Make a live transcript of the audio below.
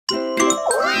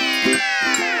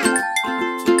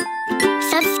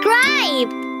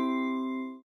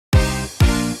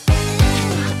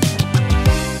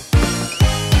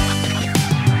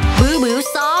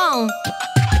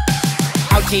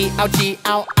Ouchie, ouchie,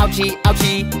 ow, ouchie,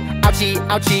 ouchie. Ouchie,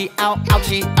 ouchie, ow,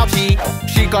 ouchie, ouchie.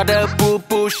 She got a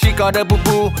boo-boo, she got a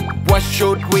boo-boo. What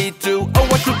should we do? Oh,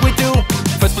 what should we do?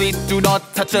 First, please do not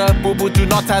touch her boo-boo, do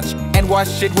not touch. And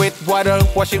wash it with water,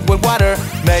 wash it with water.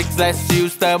 Next, let's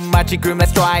use the magic cream,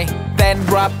 let's try. Then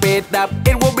rub it up,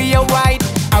 it will be alright.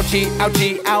 Ouchie,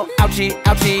 ouchie, ow, ouchie,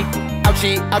 ouchie.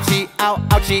 Ouchie, ouchie, ow,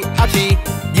 ouchie, ouchie.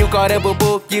 You got a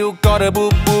boo-boo, you got a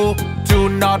boo-boo. Do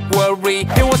not worry,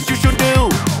 here's what you should do.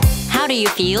 How do you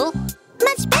feel?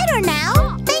 Much better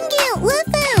now. Thank you,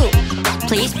 Wolfoo.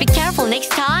 Please be careful next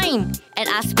time. And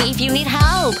ask me if you need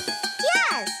help.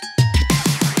 Yes.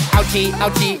 Ouchie,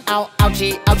 ouchie, ow,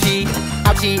 ouchie, ouchie.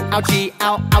 Ouchie, ouchie,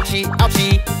 ow, ouchie,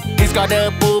 ouchie. He's got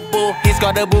a boo-boo, he's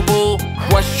got a boo-boo.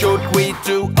 What should we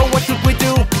do? Oh, what should we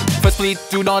do? First, please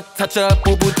do not touch a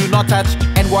boo-boo, do not touch.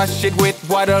 And wash it with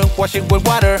water, wash it with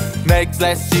water. Next,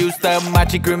 let's use the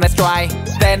magic cream, let's try.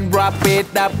 Then rub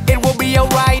it up, it will be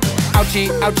alright. Ouchie,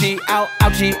 ouchie, ow,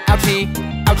 ouchie, ouchie.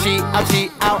 Ouchie,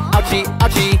 ouchie, ow, ouchie,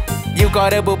 ouchie. You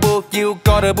got a boo-boo, you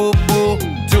got a boo-boo.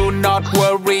 Do not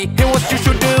worry, here's what you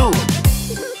should do.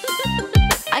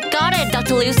 I got it,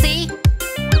 Dr. Lucy.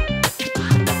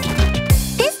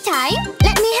 This time,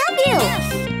 let me help you.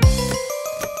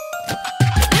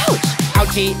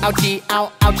 Ouchie, ouchie,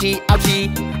 ow, ouchie, ouchie.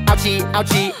 Ouchie,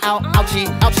 ouchie, ow, ouchie,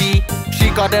 ouchie. She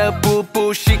got a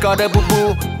boo-boo, she got a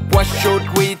boo-boo. What should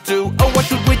we do? Oh, what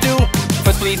should we do?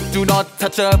 First, please do not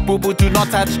touch a boo-boo, do not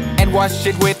touch. And wash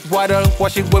it with water,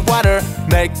 wash it with water.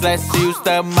 Next, let's use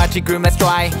the magic cream, let's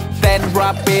try. Then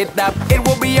rub it up, it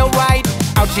will be alright.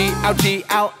 Ouchie, ouchie,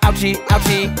 ow, ouchie,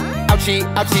 ouchie. Ouchie,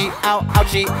 ouchie, ow,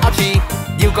 ouchie, ouchie.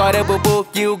 You got a boo-boo,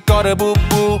 you got a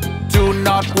boo-boo. Do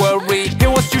not worry,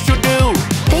 here's what you should do.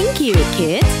 Thank you,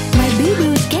 kids. My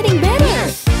boo-boo's getting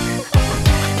better.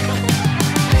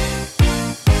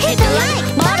 Hit the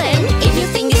like button if you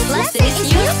think this lesson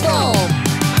is useful.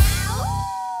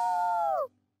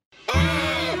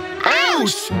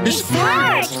 Ouch! It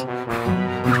hurts!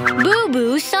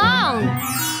 Boo-boo song.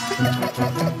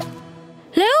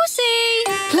 Lucy,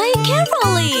 play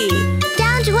carefully.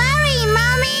 Don't worry,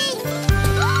 Mommy.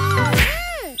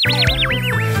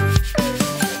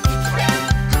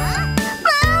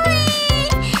 Mommy,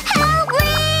 help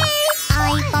me!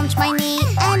 I bumped my knee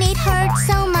and it hurts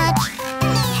so much.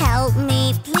 Help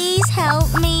me, please help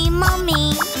me,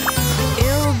 Mommy.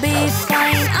 You'll be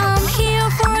fine, I'm here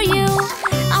for you.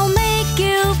 I'll make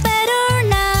you better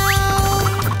now.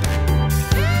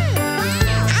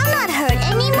 I'm not hurt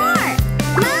anymore.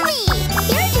 Mommy,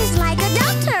 you're just like a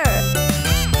doctor.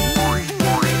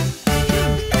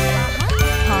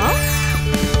 Huh?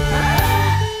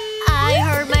 I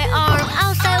hurt my arm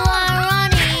outside while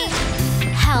running.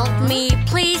 Help me,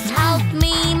 please help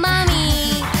me,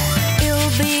 Mommy.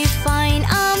 You'll be fine,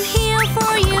 I'm here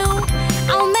for you.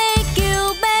 I'll make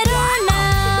you better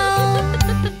now.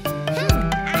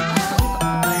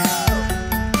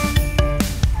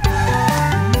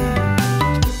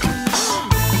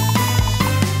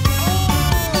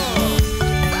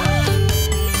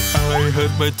 I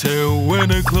hurt my tail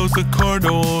when I closed the car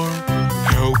door.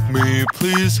 Help me,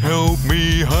 please help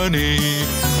me, honey.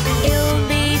 You'll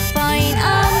be fine,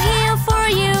 I'm here for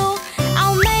you.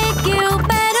 I'll make you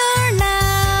better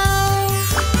now.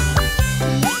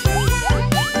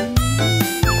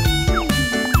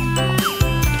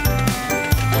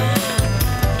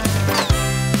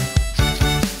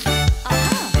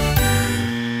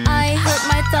 I hurt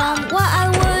my thumb while I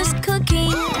was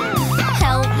cooking.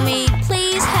 Help me,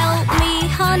 please help me,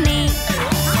 honey.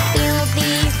 You'll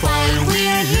be fine,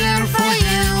 we're here for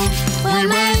you. We'll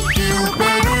make you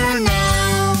better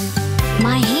now.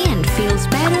 My hand feels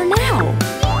better now.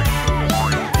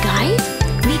 Guys,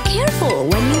 be careful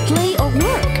when you play or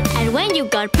work. And when you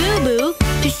got boo-boo,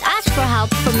 just ask for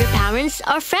help from your parents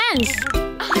or friends.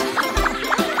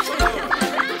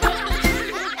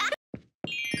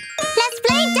 Let's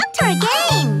play doctor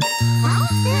game.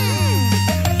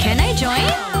 Can I join?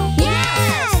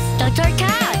 Yes. Dr.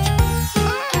 Cat.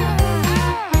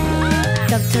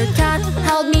 Dr. Cat,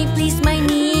 help me please, my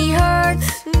knee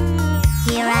hurts.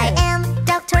 Here I am.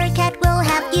 Dr. Cat will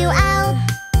help you out.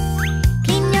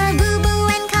 Clean your boo-boo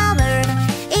and cover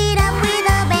it up with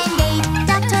a band-aid.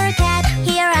 Dr. Cat,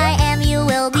 here I am. You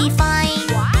will be fine.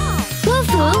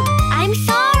 Wolfoo, I'm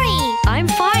sorry. I'm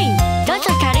fine.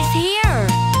 Dr. Cat is here.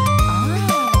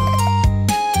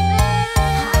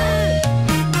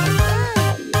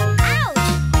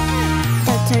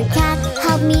 Dr. Cat,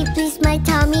 help me please, my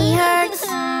tummy hurts.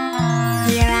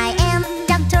 Here I am,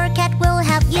 Dr. Cat will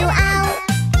help you out.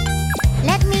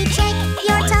 Let me check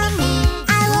your tummy.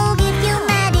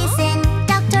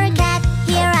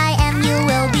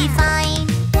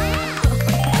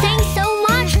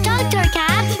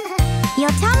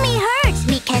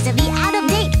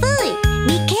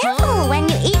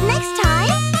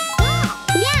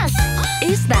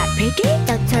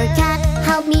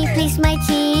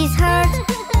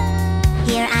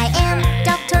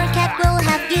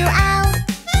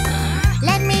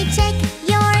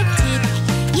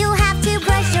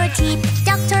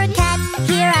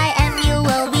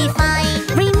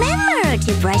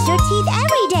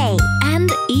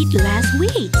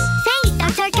 great! Thanks,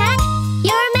 Dr. Cat!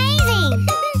 You're amazing!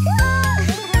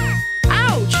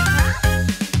 Ouch!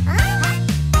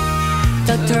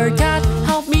 Dr. Cat,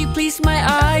 help me please, my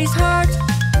eyes hurt.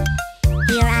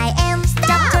 Here I am,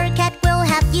 Dr. Cat will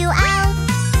help you out.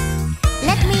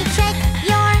 Let me check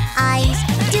your eyes.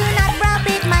 Do not rub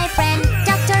it, my friend.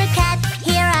 Dr. Cat,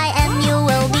 here I am, you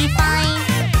will be fine.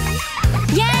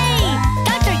 Yay!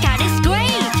 Dr. Cat is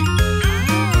great!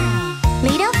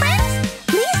 Little friends,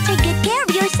 please take good care of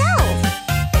yourself.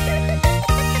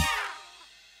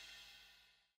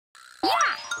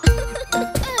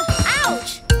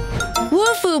 Ouch!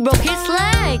 Wolfoo broke his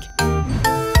leg.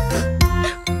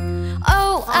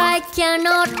 Oh, I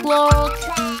cannot walk,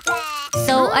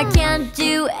 so I can't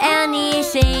do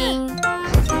anything.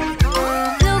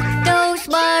 Look, those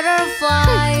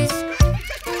butterflies.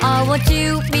 I want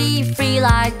to be free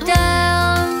like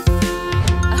them.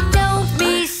 Don't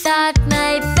be sad,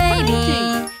 my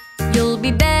baby. You'll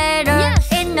be better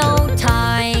in no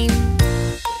time.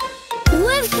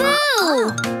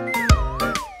 Wolfoo!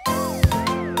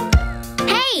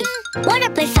 Hey, wanna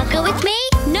play soccer with me?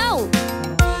 No.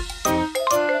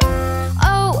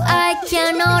 Oh, I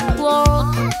cannot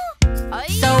walk,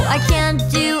 so I can't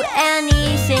do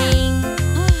anything.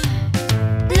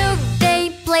 Look,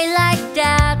 they play like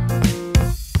that.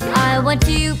 I want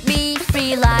to be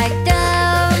free like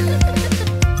them.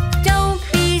 Don't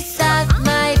be sad,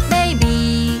 my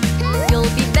baby.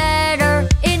 You'll be better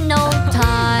in no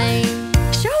time.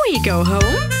 Shall we go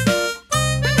home?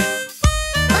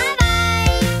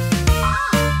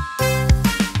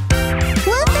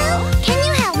 Wolfoo, can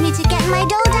you help me to get my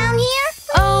doll down here?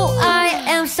 Oh, I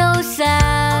am so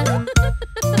sad.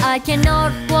 I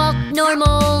cannot walk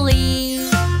normally.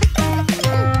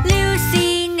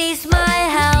 Lucy needs my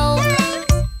help,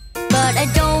 but I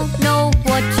don't know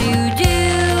what to do.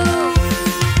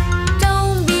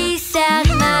 Don't be sad,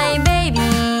 my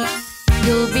baby.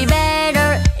 You'll be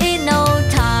better in no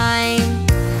time.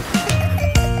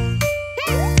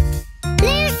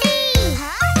 Lucy!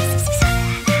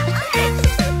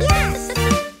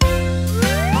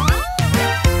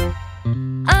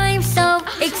 I'm so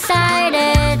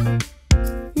excited.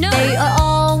 They are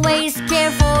always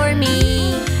care for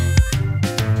me.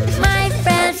 My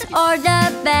friends are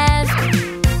the best.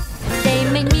 They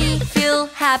make me feel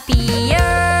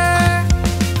happier.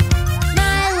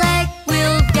 My leg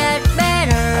will get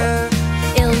better.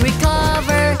 It'll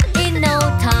recover in no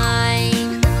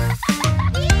time.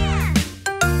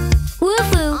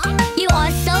 Wolfoo, you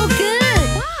are so good.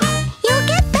 You'll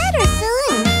get better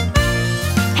soon.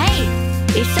 Hey,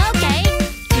 it's okay.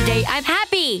 Today I'm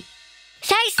happy.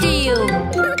 Thanks to you.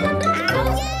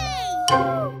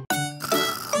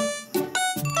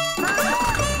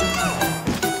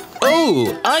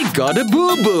 Oh, I got a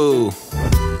boo-boo.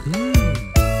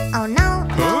 Oh no,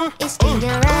 it's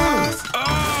dangerous.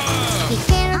 Be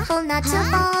careful not to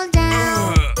fall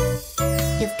down.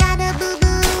 You've got a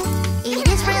boo-boo. It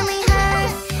is really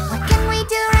hurt. What can we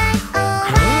do right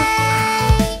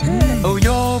away? Oh,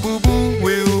 your boo-boo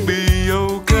will be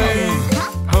okay.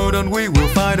 Hold on, we will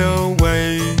find a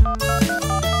way.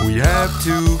 We have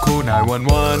to call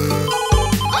 911.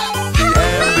 The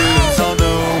ambulance on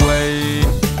the way.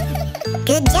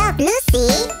 Good job, Lucy.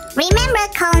 Remember,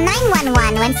 call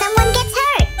 911 when someone gets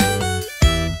hurt.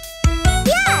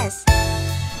 Yes!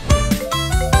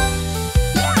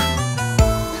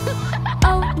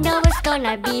 Oh, no one's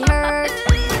gonna be hurt.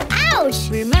 Ouch!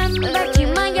 Remember to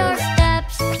mind your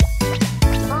steps.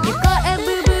 You got a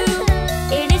boo-boo.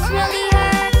 It is really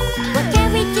hurt. What can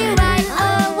we do right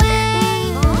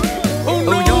away? Oh,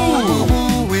 your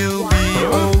boo-boo will be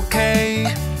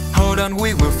okay. Hold on,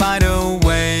 we will find a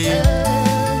way.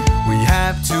 We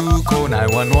have to call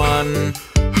 911.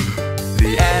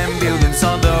 The ambulance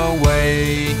on the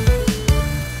way.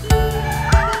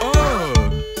 Oh!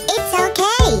 It's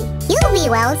okay. You'll be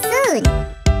well soon.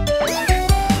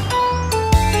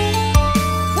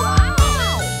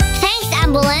 Thanks,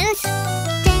 ambulance.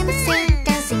 Dancing,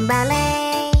 dancing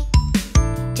ballet.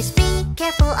 Just be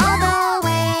careful all the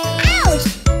way. Ouch!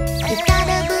 You've got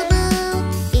a boo-boo.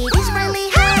 It is really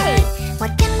hurt.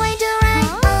 What can we do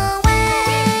right away?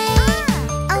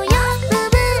 Oh, your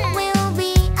boo-boo will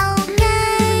be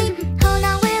okay. Hold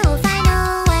on, we'll find a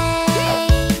way.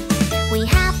 We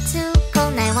have to call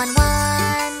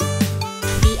 911.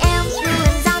 The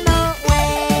ambulance on the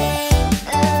way.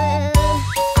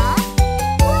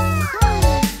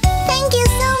 Thank you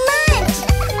so much.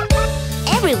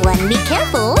 Everyone, be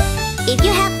careful. If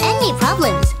you have any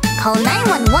problems, call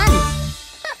 911.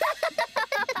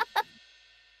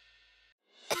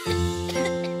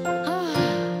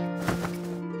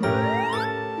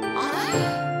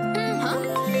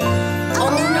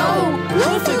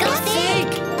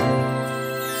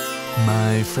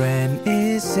 friend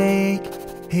is sick,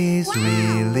 he's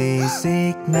really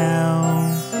sick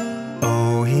now.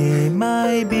 Oh, he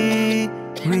might be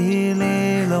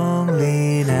really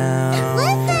lonely now.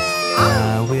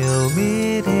 I will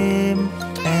meet him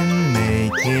and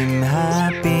make him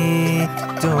happy.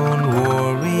 Don't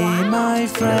worry, my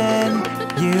friend,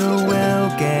 you will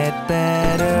get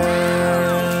better.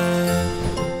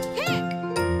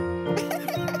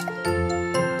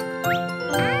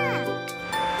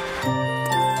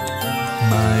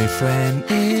 My friend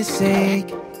is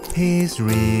sick, he's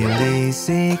really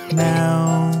sick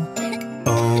now.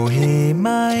 Oh, he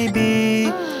might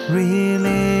be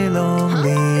really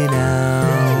lonely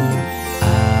now.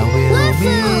 I will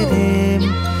meet him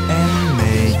and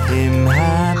make him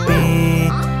happy.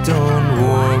 Don't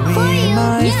worry,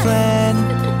 my friend,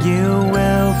 you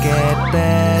will get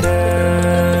better.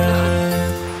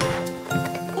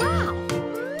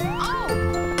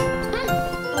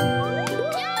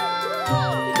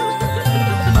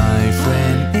 My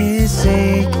friend is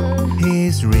sick,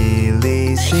 he's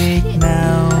really sick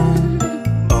now.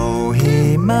 Oh,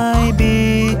 he might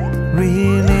be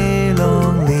really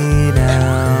lonely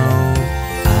now.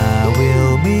 I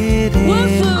will meet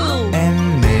him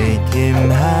and make him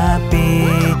happy.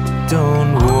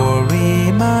 Don't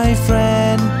worry, my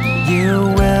friend,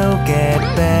 you will get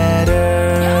better.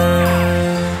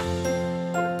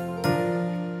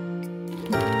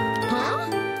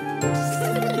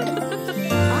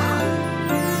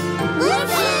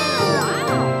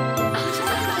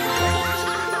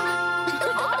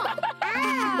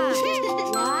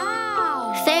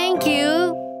 Thank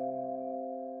you.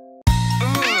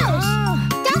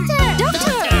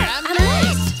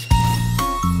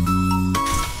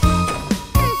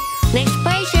 Next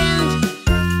patient.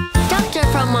 Doctor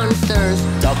from Monsters.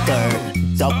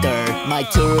 Doctor, my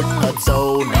tooth hurts,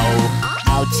 oh no.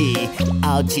 Ouchie,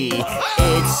 ouchie,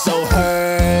 it's so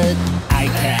hurt. I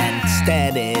can't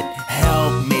stand it,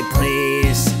 help me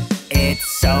please. It's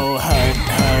so hurt.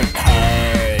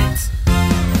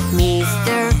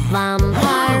 Mr.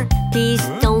 Vampire, please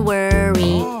don't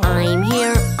worry.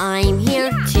 I'm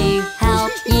here to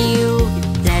help you.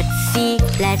 Let's see,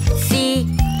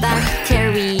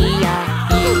 bacteria.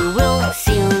 You will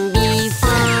soon be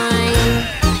fine.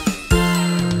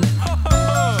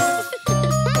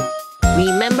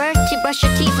 Remember to brush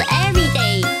your teeth every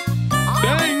day.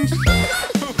 Thanks!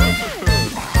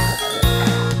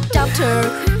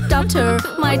 Doctor,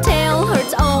 my tail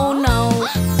hurts, oh no.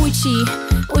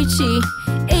 Itchy,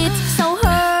 it so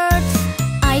hurts.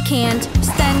 I can't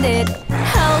stand it,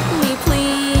 help me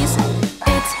please.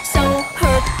 It's so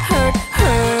hurt.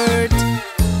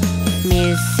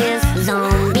 Mrs.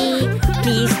 Zombie,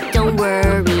 please don't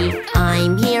worry.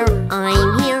 I'm here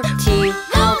to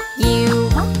help you.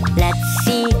 Let's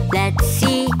see,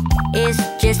 it's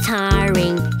just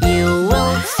tiring. You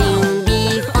will soon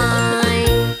be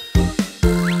fine.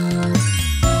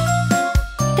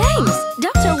 Thanks,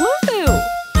 Dr. Wolfoo.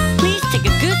 Please take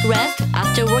a good rest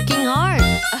after working hard.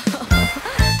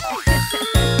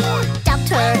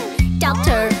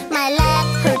 Doctor, my leg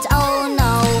hurts, oh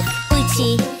no.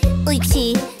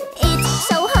 Itchy, it's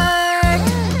so hurt.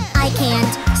 I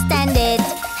can't stand it,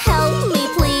 help me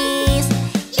please.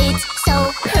 It's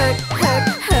so hurt.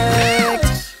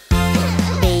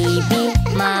 Baby,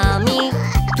 mommy,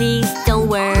 please don't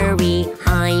worry.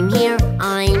 I'm here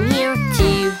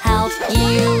to help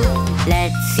you.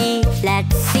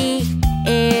 Let's see,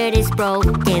 it is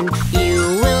broken.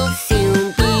 You will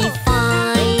soon be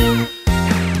fine.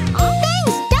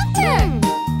 Thanks, doctor.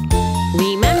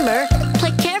 Remember,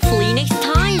 play carefully next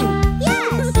time.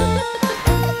 Yes.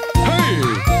 Hey!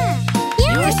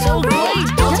 You're so great,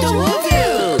 Dr.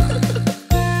 Wolfoo.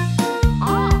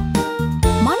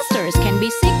 Monsters can be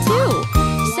sick too.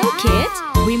 So kids,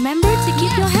 remember to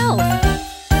keep your health.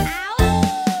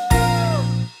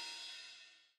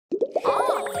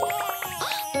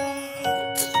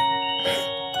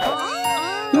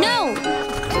 No!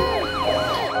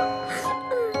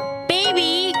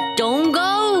 Baby, don't go!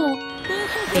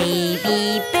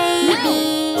 Baby,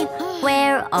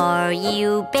 where are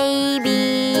you,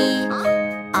 baby?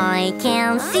 I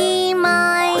can't see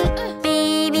my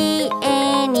baby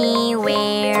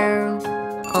anywhere.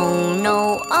 Oh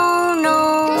no,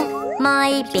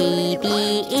 my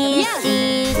baby is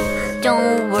sick.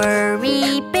 Don't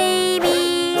worry,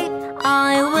 baby,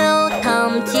 I will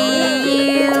come to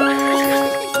you.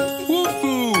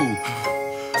 Wolfoo!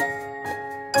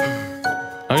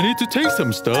 I need to take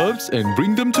some stuffs and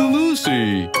bring them to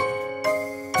Lucy.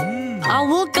 I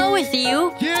will go with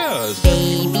you. Yes!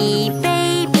 Baby,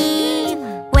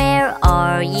 where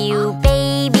are you,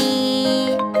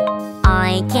 baby?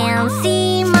 I can't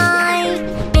see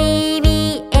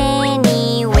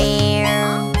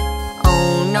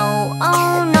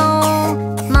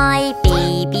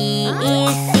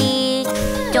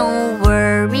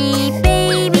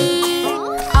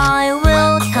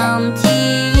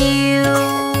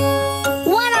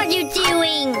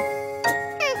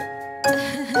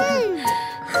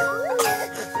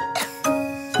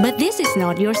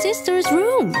your sister's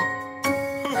room.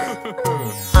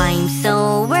 I'm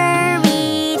so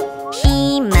worried,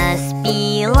 she must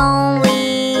be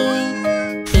lonely.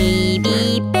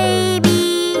 Baby,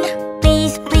 baby,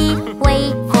 please, please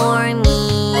wait for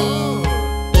me.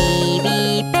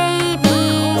 Baby,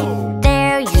 baby,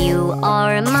 there you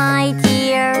are, my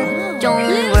dear.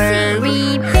 Don't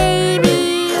worry,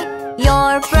 baby,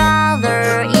 your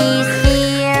brother is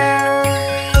here.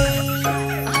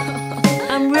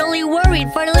 I'm really worried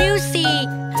for Lucy.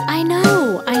 I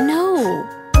know, I know.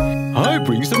 I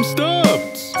bring some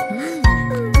stuffs.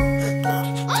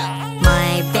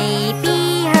 My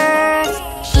baby hurts,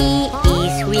 she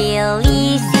is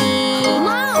really sick.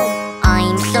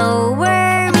 I'm so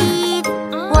worried,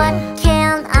 what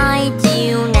can I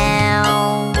do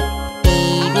now?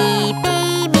 Baby,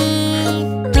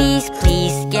 baby, please,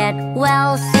 please get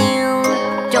well soon.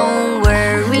 Don't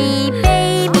worry,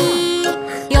 baby,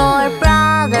 your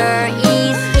brother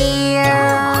is here.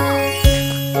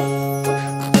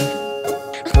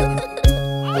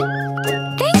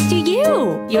 Thanks to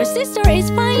you, your sister is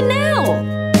fine now.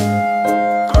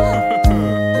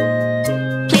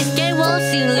 Please get well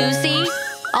soon, Lucy.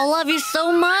 I love you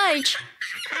so much.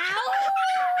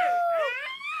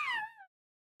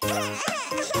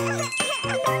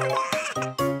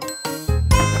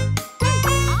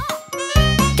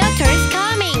 Doctor is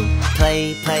coming.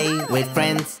 Play, play with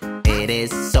friends. It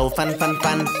is so fun, fun,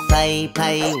 fun. Play,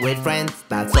 play with friends.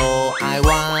 That's all I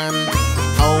want.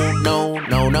 Oh no,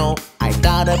 no, no. I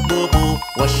got a boo-boo.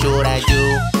 What should I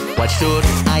do? What should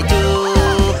I do?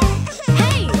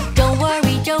 Hey, don't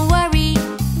worry, don't worry.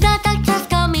 The doctor's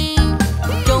coming.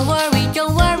 Don't worry,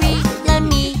 let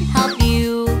me help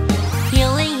you.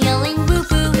 Healing, healing,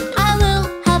 boo-boo, I will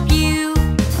help you.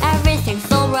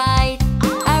 Everything's alright.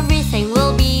 Everything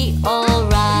will be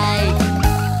alright.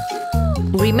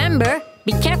 Remember,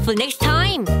 be careful next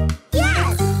time.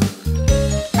 Yes!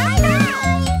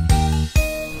 Bye-bye!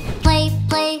 Play,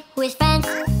 play with friends.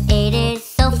 It is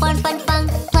so fun, fun, fun.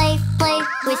 Play, play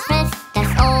with friends.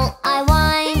 That's all I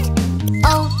want.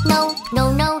 Oh no,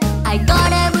 no, no. I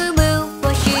got a boo-boo.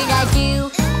 What should I do?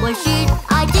 What should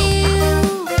I do?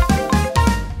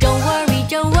 Don't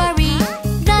worry,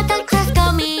 the doctor's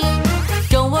coming.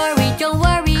 Don't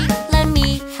worry, let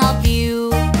me help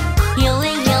you.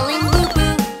 Healing, healing,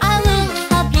 boo-boo, I will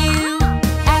help you.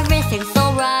 Everything's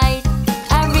alright.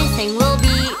 Everything will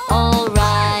be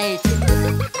alright.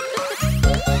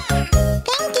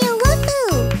 Thank you,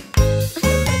 Wolfoo.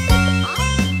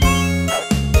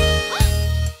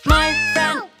 My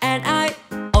friend and I,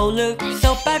 oh look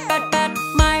so bad, bad, bad.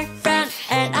 My friend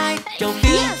and I don't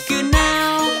feel good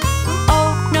now.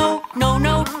 Oh no, no,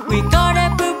 no, we got a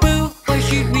boo-boo. What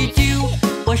should we do?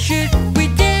 What should we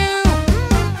do?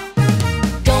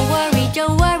 Don't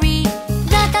worry,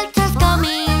 the doctor's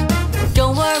coming.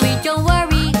 Don't worry,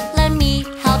 let me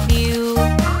help you.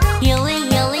 Healing,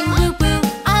 healing, boo-boo,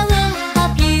 I will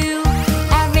help you.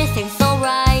 Everything's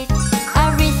alright.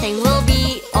 Everything will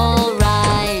be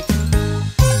alright.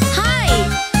 Hi!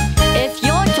 If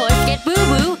your toys get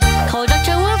boo-boo, call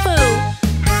Dr. Wolfoo.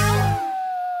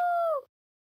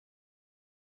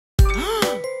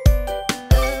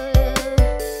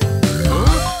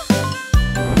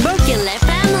 Burglar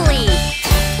family.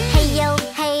 Hey yo,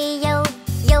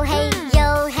 yo hey, yo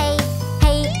hey.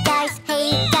 Hey guys,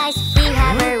 we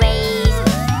have a race.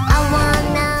 I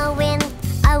wanna win.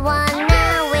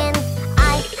 I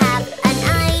have an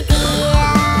idea.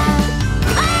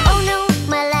 Oh no,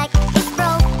 my leg is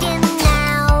broken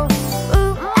now.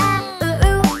 Ooh ah,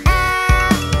 ooh ah.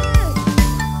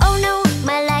 Oh no,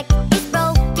 my leg is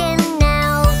broken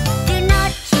now. Do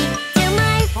not cheat to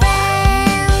my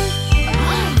friend.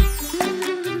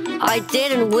 I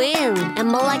didn't win, and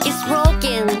my leg is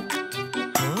broken.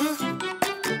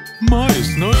 Mine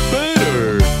is not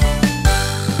better.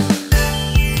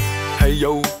 Hey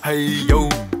yo,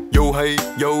 yo hey,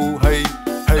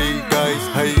 hey.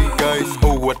 Hey guys,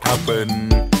 oh what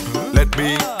happened? Let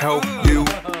me help you,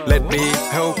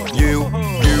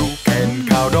 You can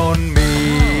count on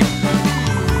me.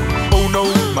 Oh no,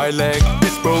 my leg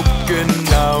is broken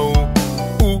now.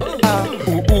 Ooh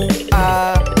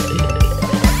ah.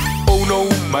 Oh no,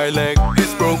 my leg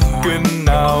is broken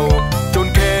now.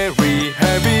 Don't carry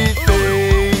heavy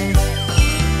things.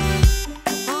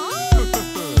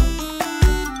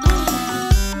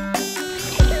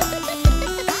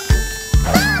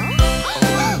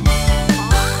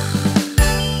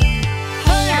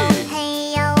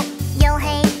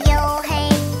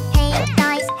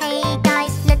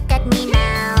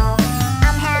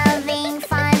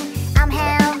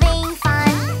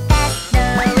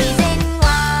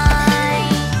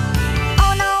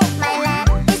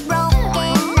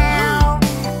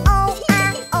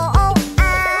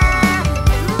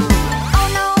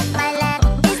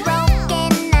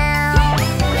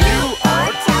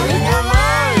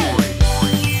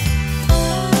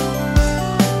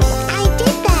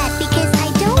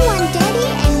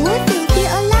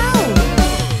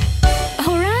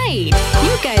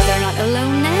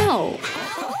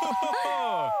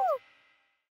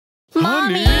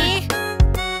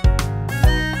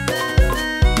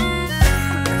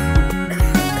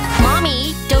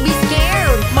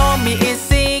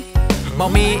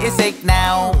 Mommy is sick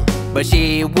now, but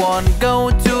she won't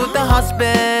go to the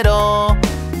hospital.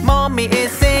 Mommy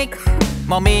is sick.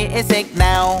 Mommy is sick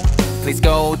now. Please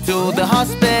go to the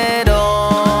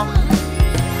hospital.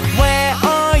 Where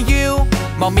are you?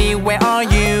 Mommy, where are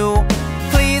you?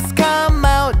 Please come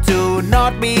out, do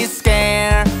not be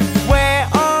scared. Where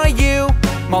are you?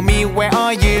 Mommy, where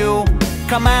are you?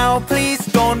 Come out, please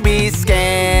don't be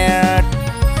scared.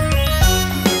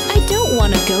 I don't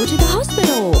want to go to the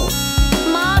hospital.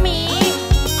 Mommy.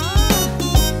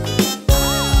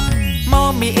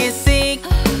 Mommy is sick.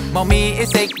 Mommy is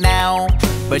sick now,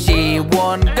 but she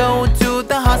won't go to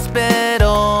the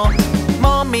hospital.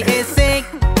 Mommy is sick.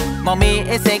 Mommy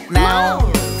is sick now.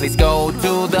 Please go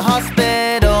to the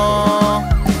hospital.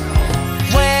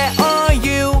 Where are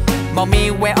you?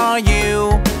 Mommy, where are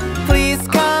you? Please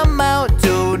come out,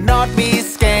 do not be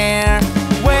scared.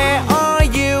 Where are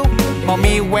you?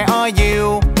 Mommy, where are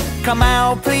you? Come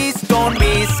out, please don't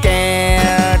be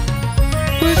scared.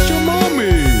 Where's your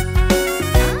mommy?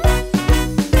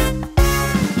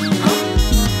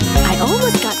 I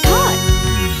almost got caught.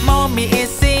 Mommy is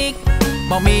sick.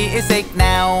 Mommy is sick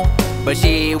now, but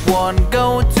she won't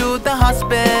go to the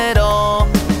hospital.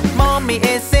 Mommy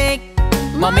is sick.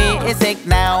 Mommy is sick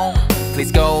now.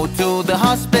 Please go to the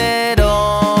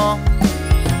hospital.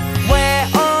 Where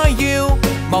are you?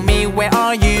 Mommy, where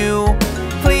are you?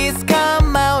 Please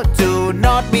come out, do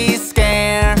not be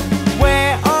scared.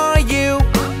 Where are you?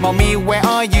 Mommy, where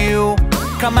are you?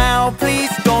 Come out,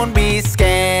 please don't be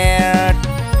scared.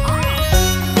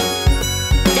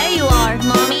 There you are,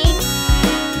 Mommy.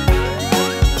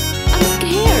 I'm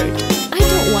scared. I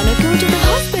don't want to go to the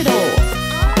hospital.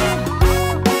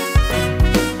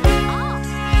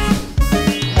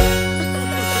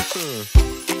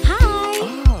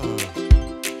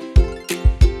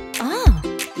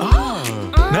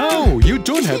 No, you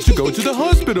don't have to go to the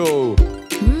hospital.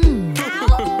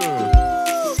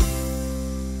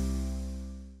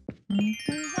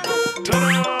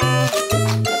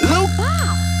 Look!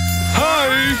 Hi!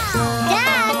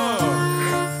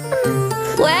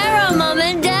 Where are Mom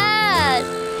and Dad?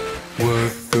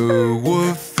 Wolfoo,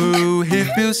 Wolfoo, he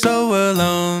feels so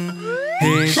alone.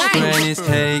 His friend is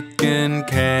taken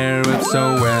care of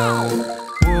so well.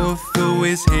 Wolfoo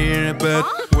is here, but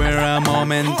where are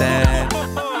Mom and Dad?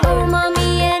 Oh,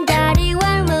 Mommy and Daddy,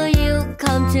 when will you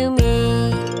come to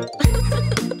me?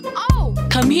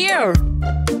 Come here.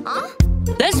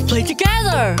 Let's play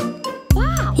together.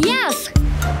 Yes!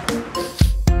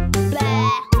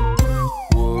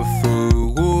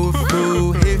 Wolfoo,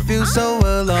 Wolfoo, he feels so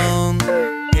alone.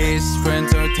 His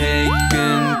friends are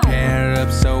taken care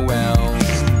of so well.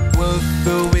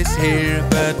 Wolfoo is here,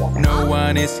 but no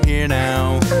one is here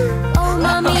now. Oh,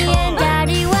 Mommy and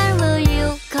Daddy, when will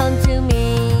you come to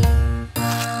me?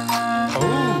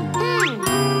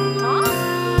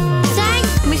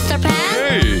 Thanks, Mr. Pan.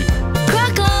 Hey!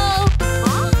 Crackle!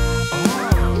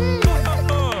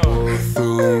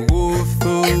 Wolfoo,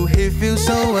 Wolfoo, he feels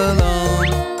so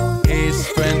alone. His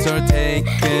friends are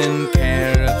taken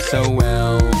care of so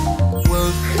well.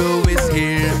 Wolfoo is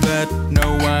here, but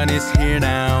no one is here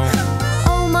now.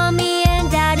 Oh, Mommy and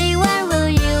Daddy, when will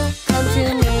you come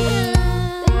to me?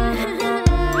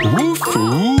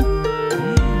 Wolfoo?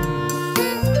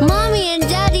 Mommy and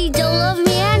Daddy don't love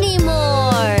me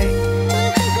anymore.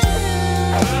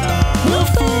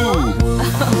 Wolfoo!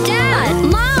 Dad!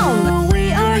 Mom!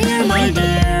 We are here, my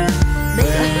dear.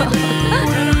 Baby,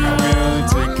 we will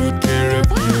take good care of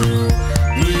you.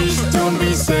 Please don't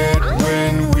be sad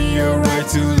when we arrive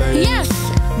too late. Yes!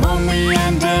 Mommy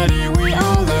and Daddy, we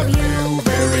all love you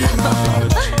very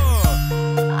much.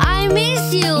 I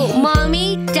miss you,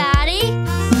 Mommy, Daddy.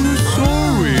 We're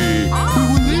sorry. We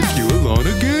will leave you alone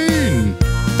again.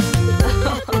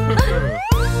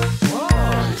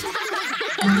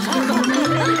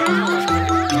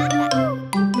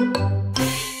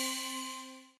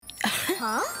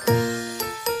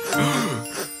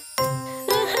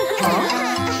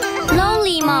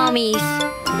 Lonely mommies.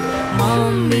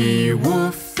 Mommy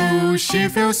Wolfoo, she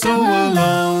feels so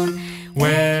alone.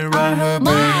 Where are her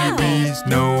babies?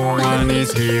 No one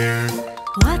is here.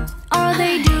 What are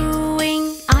they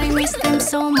doing? I miss them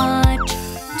so much.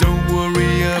 Don't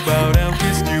worry about our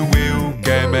kids, you will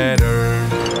get better.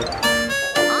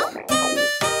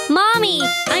 Mommy,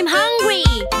 I'm hungry.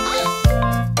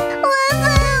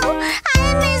 Wolfoo, I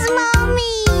miss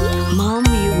Mommy.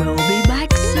 Mommy will be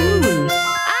back soon.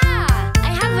 Ah,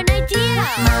 I have an idea.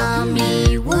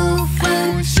 Mommy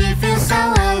Wolfoo, she feels so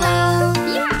alone.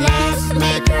 Let's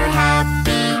make her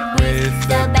happy with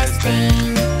the best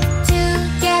thing.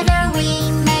 Together we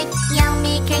make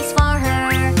yummy cakes for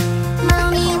her.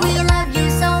 Mommy, we love you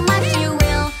so much, you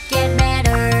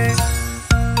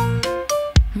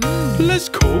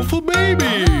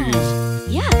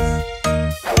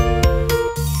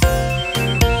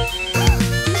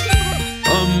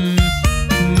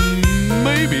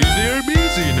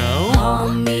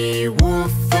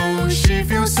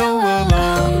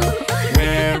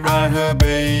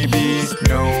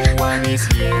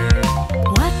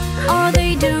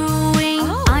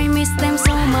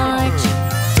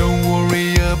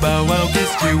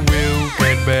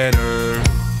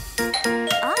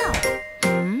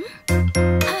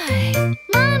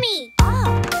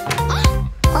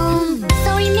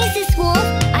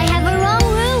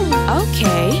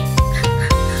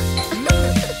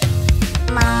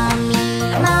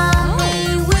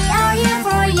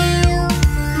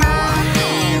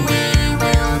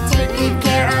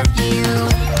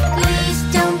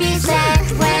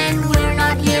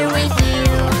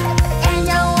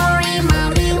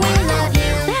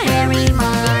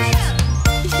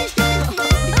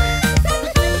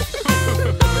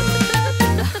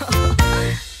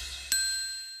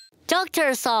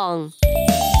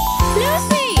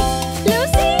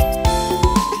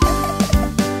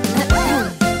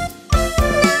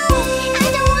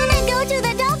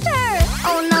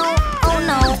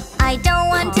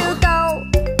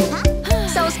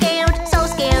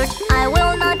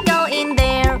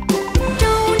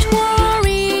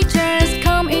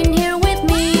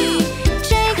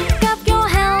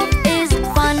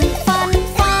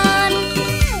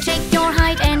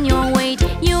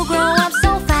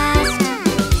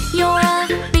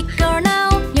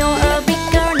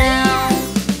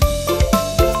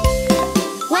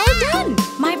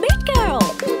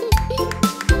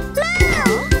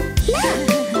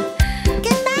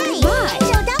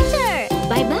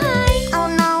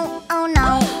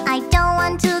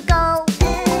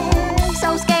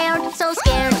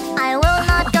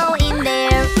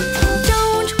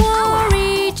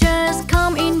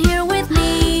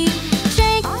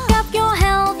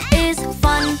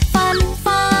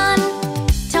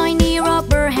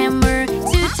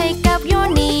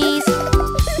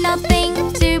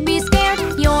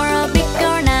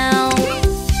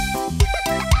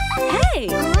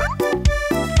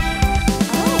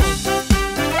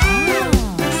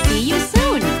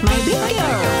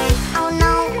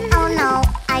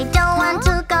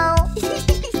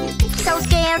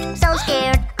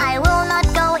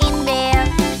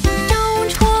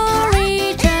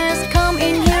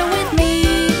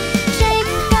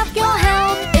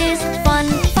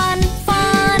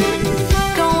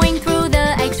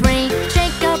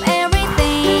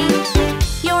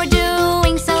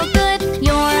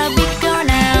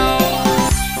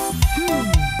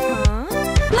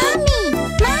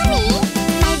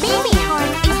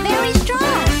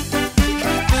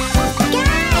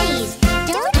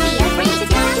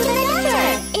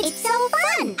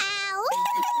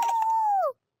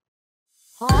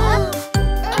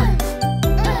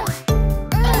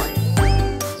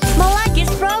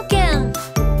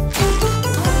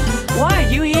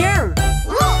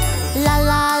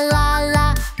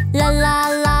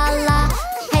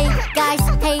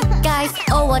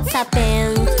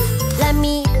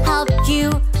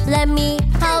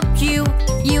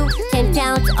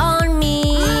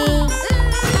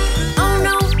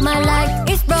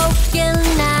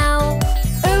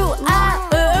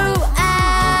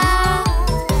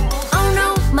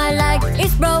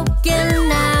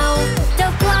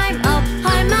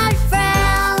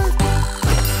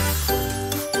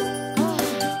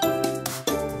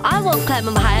climb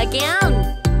up high again.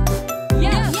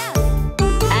 Yes.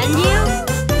 And you?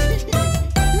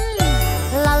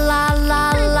 La la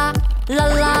la la, la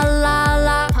la la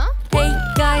la. Hey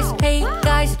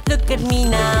guys, look at me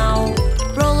now.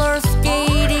 Roller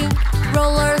skating,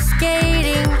 roller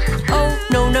skating. Oh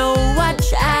no,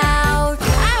 watch out.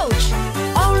 Ouch!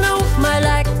 Oh no, my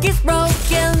leg is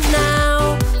broken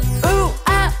now. Ooh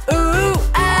ah,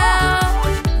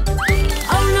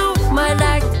 oh no, my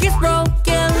leg is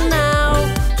broken now.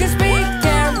 Just be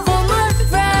careful, my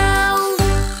friend.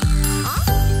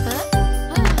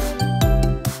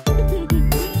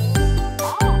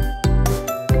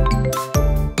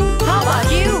 How about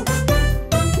you?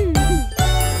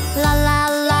 La la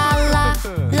la la,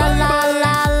 la la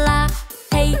la la.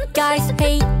 Hey guys,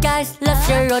 let's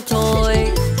share your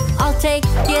toy. I'll take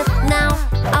it now,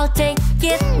 I'll take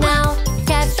it now.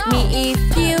 Catch me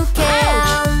if you can.